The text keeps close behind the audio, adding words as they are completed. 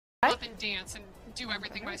up and dance and do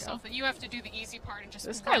everything myself, and you have to do the easy part and just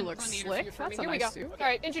this guy looks slick. That's a nice suit. All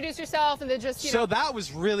right, introduce yourself and then just So that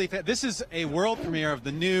was really this is a world premiere of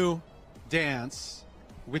the new dance.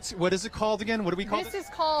 What is it called again? What do we call this? This is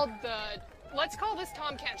called let's call this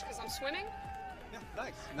Tom Kench because I'm swimming. Yeah,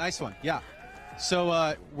 nice one. Yeah.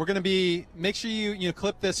 So we're gonna make sure you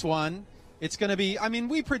clip this one. It's gonna be. I mean,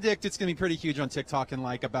 we predict it's gonna be pretty huge on TikTok in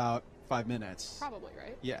like about 5 minutes. Probably,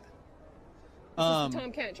 right? Yeah. This is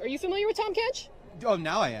Tom Kench. Are you familiar with Tom Kench? Oh,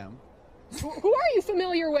 now I am. Who are you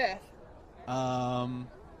familiar with? Nothing.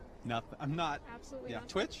 I'm not. Absolutely. Yeah. Not.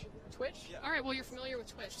 Twitch. Twitch? Yeah. All right. Well, you're familiar with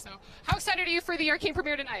Twitch. So, how excited are you for the Arcane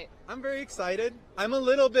premiere tonight? I'm very excited. I'm a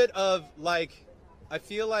little bit of like, I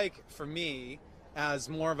feel like for me, as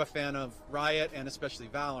more of a fan of Riot and especially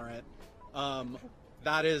Valorant,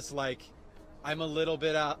 that is like, I'm a little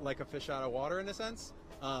bit like a fish out of water in a sense.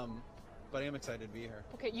 But I am excited to be here.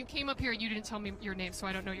 Okay, you came up here. You didn't tell me your name, so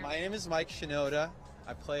I don't know your name. My name is Mike Shinoda.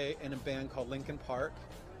 I play in a band called Linkin Park.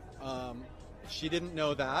 She didn't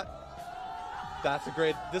know that.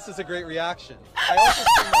 This is a great reaction. I also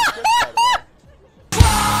sing on Twitch, by the way.